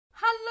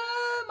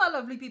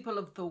Hello lovely people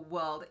of the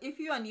world. If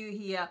you are new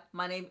here,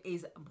 my name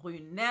is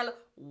Brunel.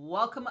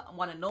 Welcome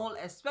one and all,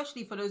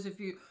 especially for those of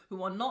you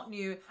who are not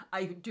new.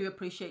 I do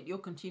appreciate your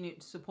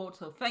continued support,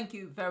 so thank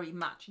you very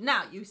much.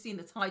 Now, you've seen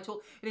the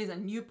title. It is a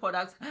new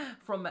product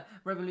from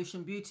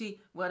Revolution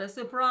Beauty. What a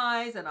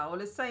surprise, and I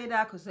always say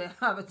that because they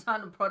have a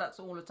ton of products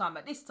all the time,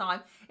 but this time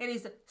it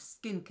is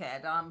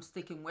skincare that I'm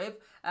sticking with.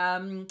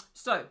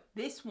 So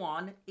this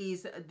one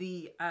is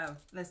the,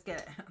 let's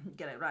get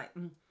it right.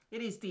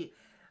 It is the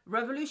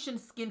Revolution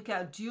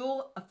Skincare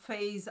Dual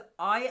Phase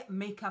Eye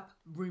Makeup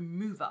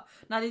Remover.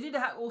 Now they did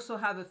also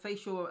have a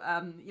facial,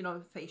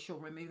 facial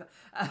remover,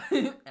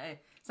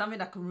 something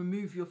that can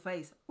remove your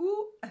face.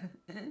 Ooh,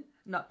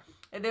 no.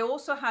 They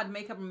also had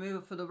makeup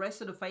remover for the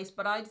rest of the face,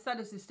 but I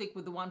decided to stick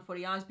with the one for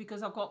the eyes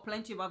because I've got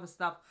plenty of other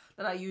stuff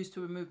that I use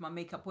to remove my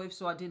makeup with,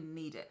 so I didn't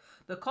need it.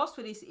 The cost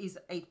for this is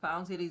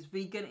 £8. It is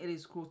vegan, it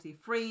is cruelty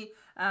free,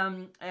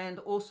 and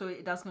also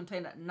it does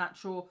contain a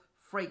natural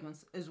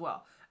fragrance as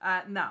well.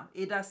 Now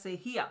it does say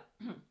here,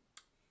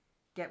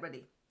 get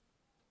ready.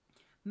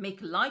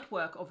 Make light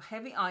work of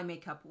heavy eye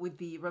makeup with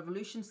the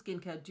Revolution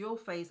Skincare Dual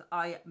Phase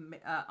Eye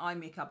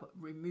Makeup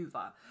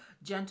Remover.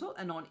 Gentle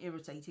and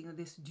non-irritating,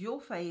 this dual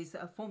phase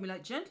formula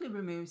gently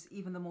removes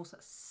even the most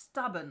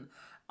stubborn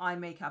eye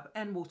makeup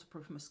and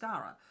waterproof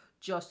mascara.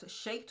 Just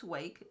shake to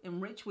wake,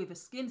 enriched with a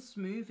skin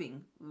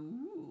smoothing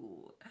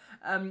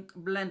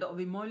blend of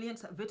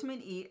emollients,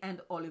 vitamin E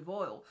and olive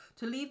oil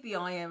to leave the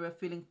eye area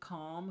feeling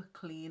calm,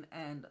 clean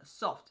and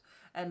soft.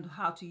 And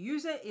how to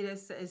use it, it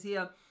says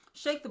here,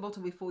 shake the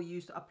bottle before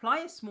use. Apply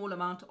a small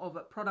amount of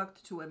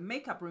product to a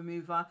makeup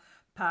remover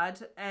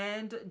pad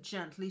and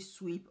gently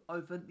sweep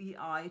over the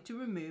eye to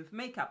remove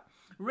makeup.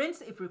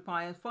 Rinse if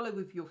required. Follow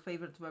with your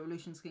favorite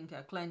Revolution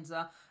Skincare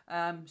cleanser.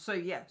 So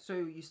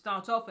you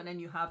start off and then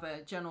you have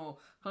a general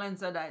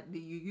cleanser that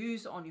you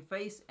use on your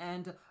face,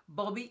 and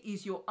Bobby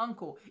is your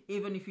uncle,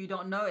 even if you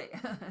don't know it.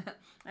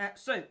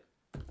 So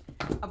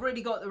I've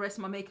already got the rest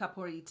of my makeup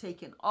already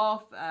taken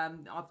off.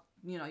 I've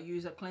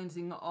use a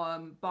cleansing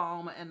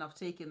balm and I've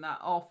taken that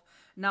off.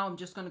 Now I'm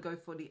just going to go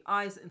for the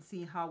eyes and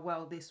see how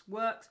well this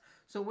works.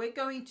 So we're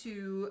going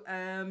to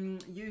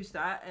use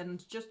that,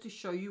 and just to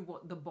show you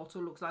what the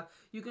bottle looks like,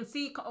 you can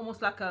see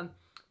almost like a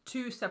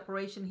two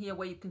separation here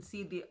where you can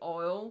see the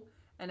oil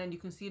and then you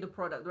can see the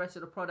product, the rest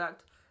of the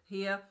product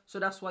here. So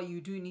that's why you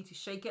do need to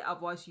shake it,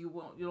 otherwise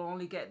you'll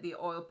only get the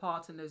oil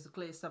part and there's a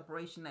clear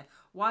separation there.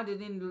 Why they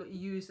didn't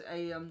use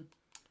a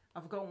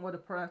I've forgotten what the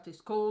product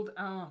is called.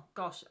 Oh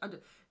gosh,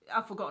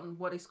 I've forgotten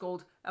what it's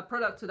called. A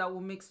product that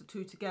will mix the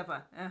two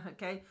together.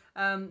 Okay.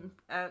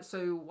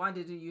 So why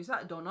did you use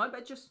that? I don't know,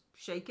 but just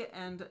shake it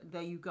and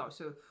there you go.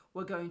 So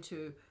we're going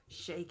to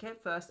shake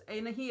it first.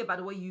 In here, by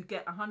the way, you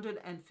get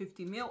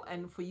 150 ml,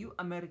 and for you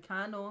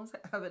Americanos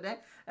over there,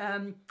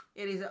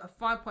 it is a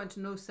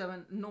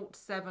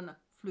 5.07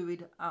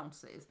 fluid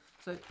ounces.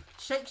 So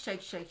shake,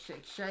 shake, shake,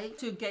 shake, shake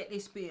to get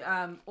this.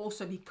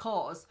 Also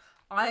because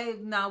I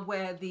now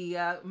wear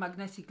the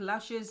magnetic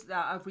lashes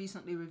that I've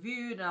recently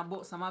reviewed, and I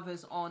bought some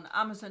others on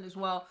Amazon as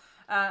well.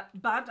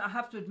 But I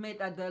have to admit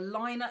that the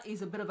liner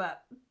is a bit of a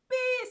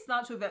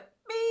starts with a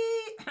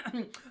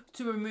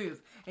to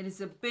remove. It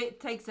is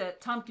takes a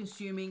time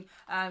consuming.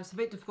 It's a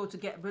bit difficult to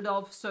get rid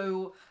of.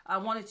 So I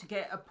wanted to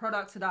get a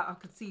product that I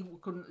could see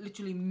could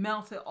literally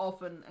melt it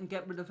off and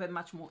get rid of it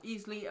much more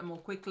easily and more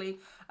quickly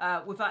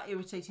without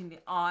irritating the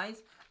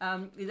eyes.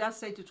 It does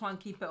say to try and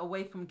keep it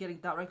away from getting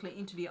directly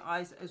into the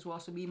eyes as well,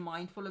 so be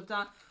mindful of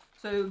that.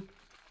 So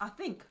I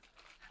think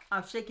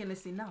I've shaken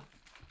this enough.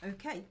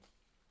 Okay.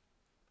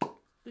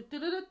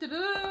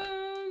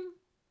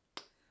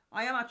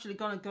 I am actually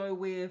going to go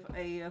with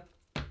a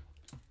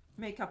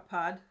makeup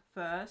pad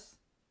first,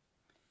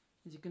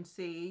 as you can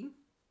see,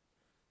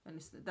 and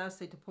it does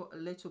say to put a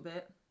little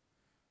bit,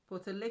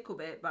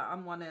 but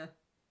I'm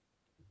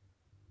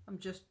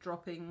just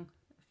dropping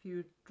a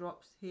few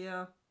drops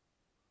here.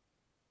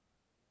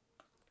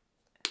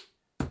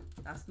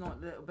 That's not a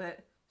little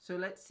bit. So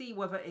let's see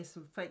whether it's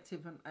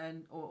effective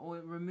or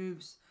it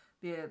removes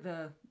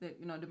the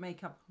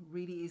makeup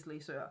really easily.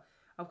 So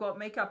I've got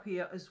makeup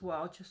here as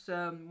well, just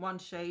one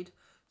shade.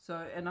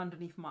 So, and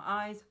underneath my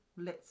eyes,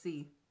 let's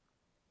see.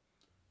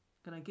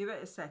 Gonna give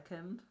it a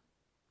second,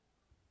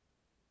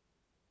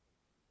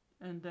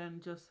 and then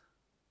just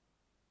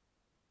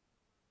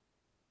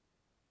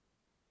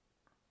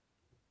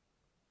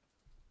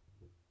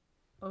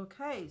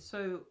okay.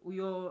 So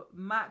your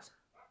matte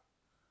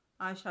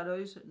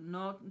eyeshadows,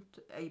 not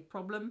a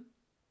problem,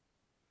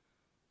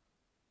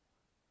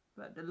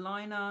 but the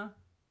liner,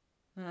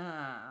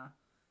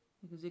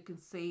 because you can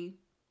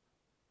see,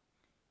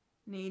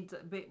 needs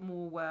a bit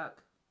more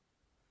work.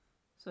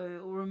 So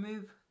it will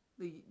remove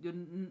the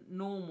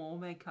normal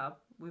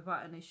makeup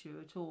without an issue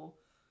at all.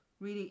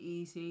 Really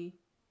easy.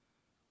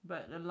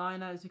 But the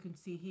liner, as you can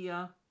see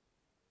here,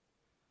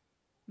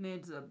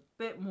 needs a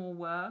bit more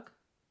work.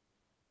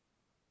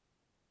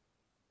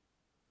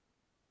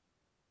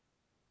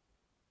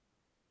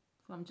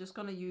 So I'm just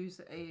going to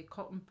use a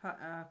cotton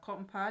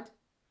pad.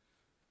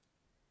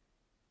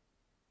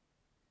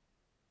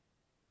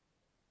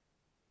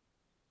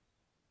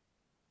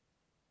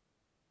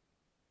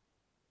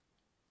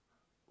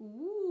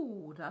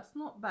 Ooh, that's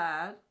not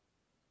bad.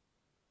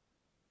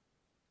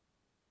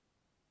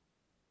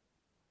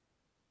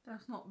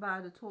 That's not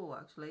bad at all,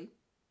 actually.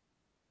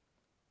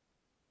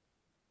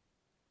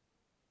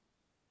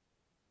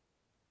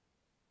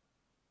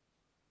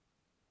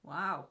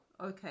 Wow.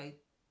 Okay.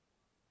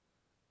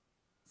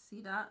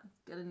 See that?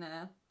 Get in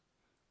there.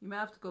 You may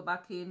have to go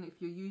back in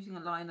if you're using a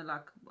liner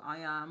like I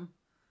am,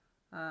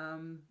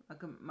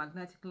 like a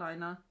magnetic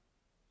liner.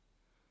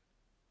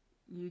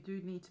 You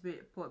do need to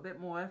put a bit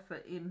more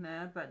effort in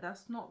there, but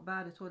that's not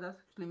bad at all.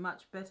 That's actually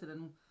much better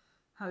than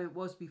how it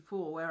was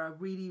before, where I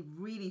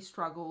really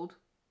struggled.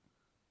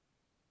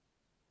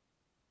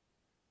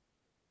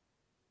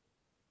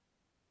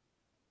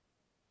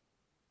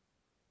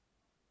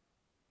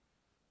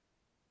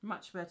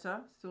 Much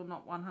better. Still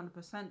not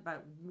 100%,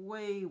 but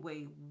way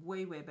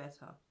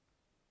better.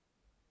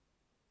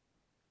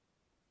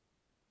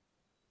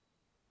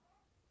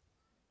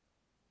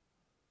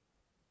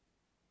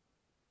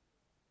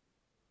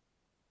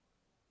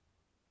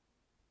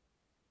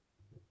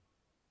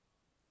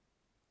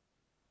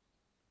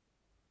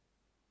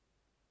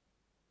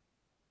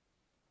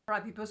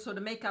 Right, people, so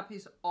the makeup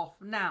is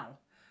off now.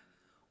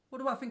 What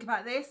do I think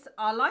about this?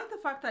 I like the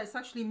fact that it's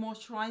actually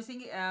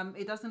moisturizing.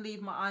 It doesn't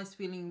leave my eyes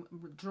feeling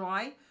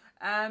dry.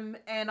 And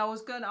I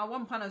was going, at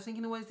one point I was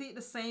thinking, was it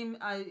the same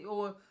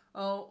or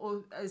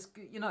as,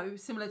 you know,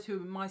 similar to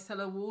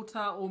micellar water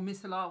or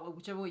micellar, or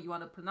whichever way you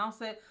want to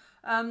pronounce it.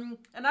 And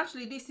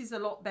actually this is a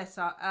lot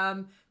better.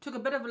 Took a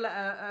bit of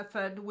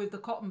effort with the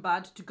cotton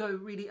bud to go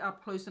really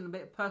up close and a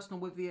bit personal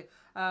with the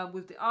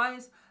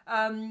eyes.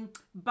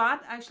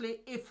 But actually,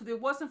 if there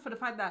wasn't for the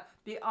fact that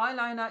the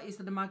eyeliner is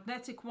the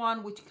magnetic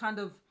one, which kind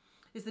of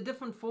is a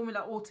different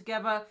formula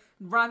altogether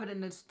rather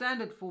than the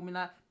standard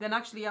formula, then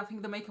actually I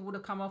think the makeup would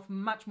have come off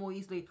much more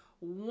easily.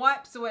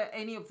 Wipes away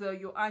any of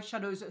your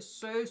eyeshadows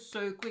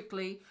so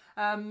quickly.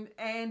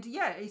 And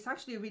yeah, it's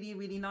actually a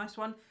really nice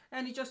one,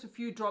 and it's just a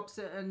few drops,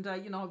 and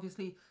you know,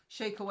 obviously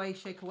shake away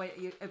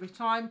every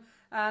time.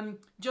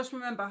 Just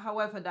remember,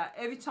 however, that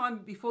every time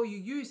before you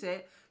use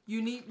it,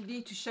 you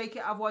need to shake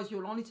it, otherwise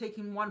you're only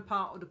taking one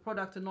part of the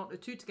product and not the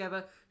two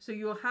together. So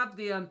you'll have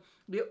the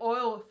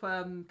oil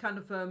kind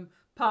of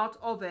part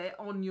of it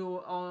on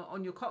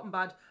your cotton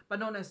bud, but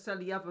not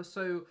necessarily the other.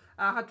 So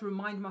I had to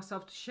remind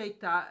myself to shake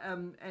that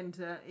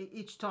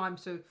each time.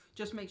 So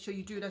just make sure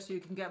you do that so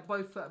you can get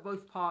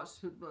both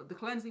parts, the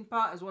cleansing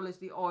part as well as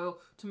the oil,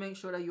 to make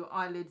sure that your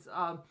eyelids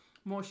are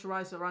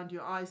moisturize around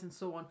your eyes and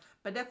so on.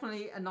 But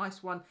definitely a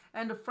nice one.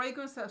 And the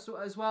fragrance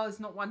as well is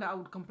not one that I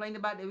would complain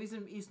about.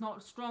 It's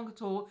not strong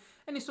at all,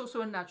 and it's also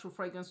a natural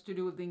fragrance to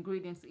do with the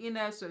ingredients in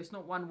there, so it's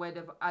not one where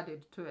they've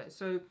added to it.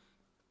 So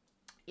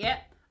yeah,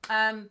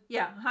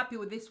 yeah, I'm happy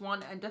with this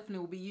one, and definitely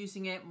will be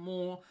using it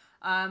more.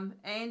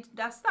 And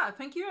that's that.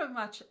 Thank you very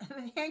much.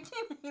 Thank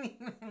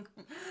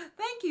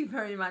you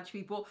very much,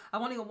 people.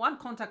 I've only got one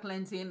contact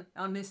lens in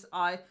on this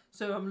eye,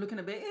 so I'm looking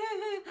a bit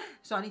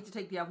so I need to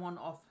take the other one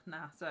off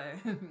now. So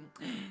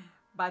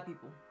bye,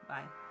 people.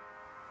 Bye.